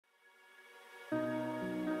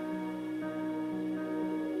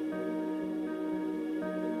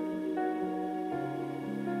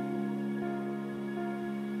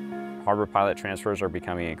Harbor pilot transfers are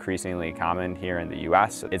becoming increasingly common here in the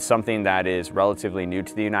US. It's something that is relatively new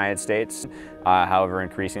to the United States. However,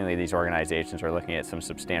 increasingly these organizations are looking at some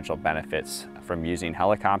substantial benefits from using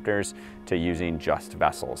helicopters to using just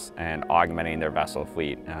vessels and augmenting their vessel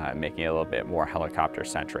fleet, making it a little bit more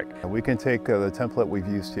helicopter-centric. We can take the template we've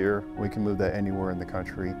used here, we can move that anywhere in the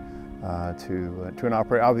country to an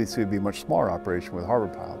operation. Obviously, it would be a much smaller operation with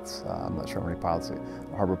harbor pilots. I'm not sure how many pilots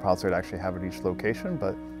harbor pilots would actually have at each location,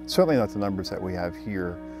 but certainly not the numbers that we have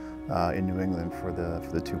here in New England for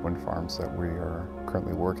the 2 wind farms that we are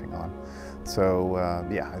currently working on. So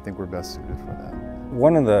yeah, I think we're best suited for that.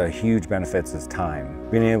 One of the huge benefits is time.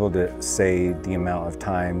 Being able to save the amount of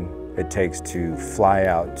time it takes to fly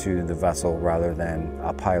out to the vessel rather than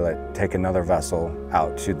a pilot take another vessel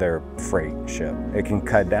out to their freight ship. It can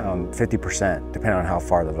cut down 50% depending on how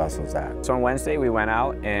far the vessel's at. So on Wednesday we went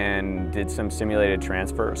out and did some simulated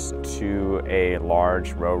transfers to a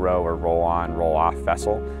large row-row or roll-on, roll-off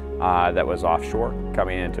vessel that was offshore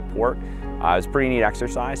coming into port. It was a pretty neat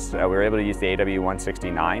exercise. We were able to use the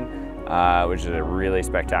AW169. Which is a really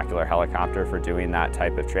spectacular helicopter for doing that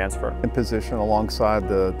type of transfer. In position alongside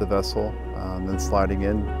the vessel, then sliding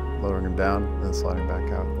in, lowering them down, and then sliding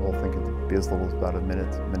back out. The whole thing could be as little as about a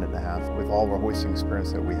minute and a half. With all of our hoisting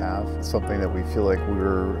experience that we have, it's something that we feel like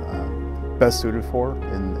we're best suited for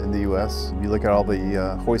in the U.S. You look at all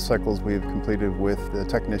the hoist cycles we've completed with the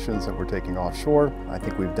technicians that we're taking offshore. I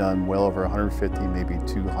think we've done well over 150, maybe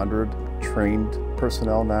 200 trained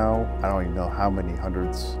personnel now. I don't even know how many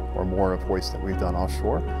hundreds or more of hoists that we've done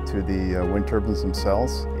offshore to the wind turbines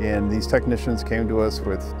themselves. And these technicians came to us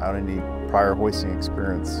without any prior hoisting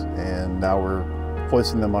experience, and now we're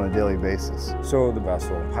hoisting them on a daily basis. So the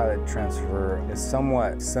vessel pilot transfer is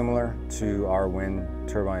somewhat similar to our wind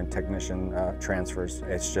turbine technician transfers.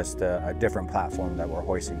 It's just a different platform that we're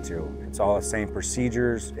hoisting to. It's all the same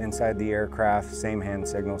procedures inside the aircraft, same hand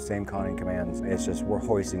signals, same conning commands. It's just we're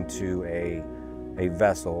hoisting to a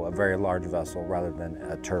vessel, a very large vessel, rather than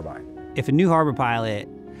a turbine. If a new harbor pilot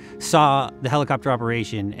saw the helicopter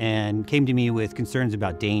operation and came to me with concerns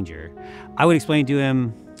about danger, I would explain to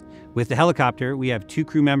him, with the helicopter, we have 2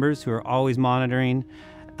 crew members who are always monitoring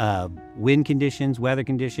wind conditions, weather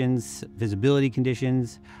conditions, visibility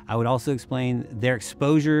conditions. I would also explain their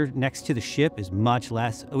exposure next to the ship is much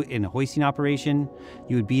less. In a hoisting operation,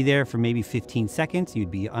 you would be there for maybe 15 seconds. You'd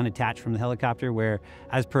be unattached from the helicopter, where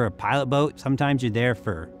as per a pilot boat, sometimes you're there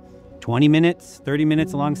for 20 minutes, 30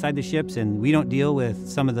 minutes alongside the ships, and we don't deal with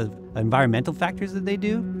some of the environmental factors that they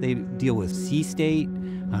do. They deal with sea state.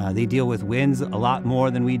 They deal with winds a lot more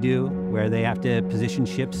than we do, where they have to position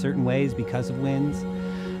ships certain ways because of winds.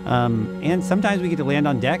 And sometimes we get to land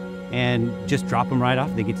on deck and just drop them right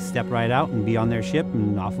off. They get to step right out and be on their ship,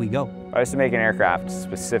 and off we go. If I was to make an aircraft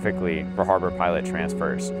specifically for harbor pilot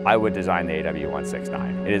transfers, I would design the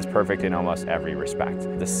AW169. It is perfect in almost every respect.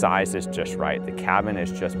 The size is just right. The cabin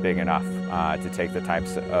is just big enough to take the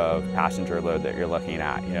types of passenger load that you're looking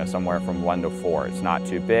at, you know, somewhere from 1 to 4. It's not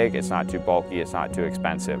too big, it's not too bulky, it's not too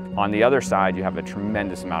expensive. On the other side, you have a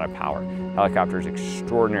tremendous amount of power. Helicopter is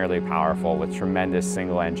extraordinarily powerful with tremendous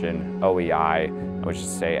single engine OEI, which is to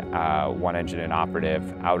say 1 engine and operative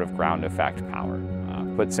out of ground effect power.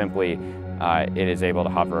 Put simply, it is able to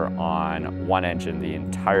hover on 1 engine the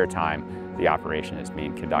entire time the operation is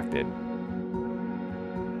being conducted.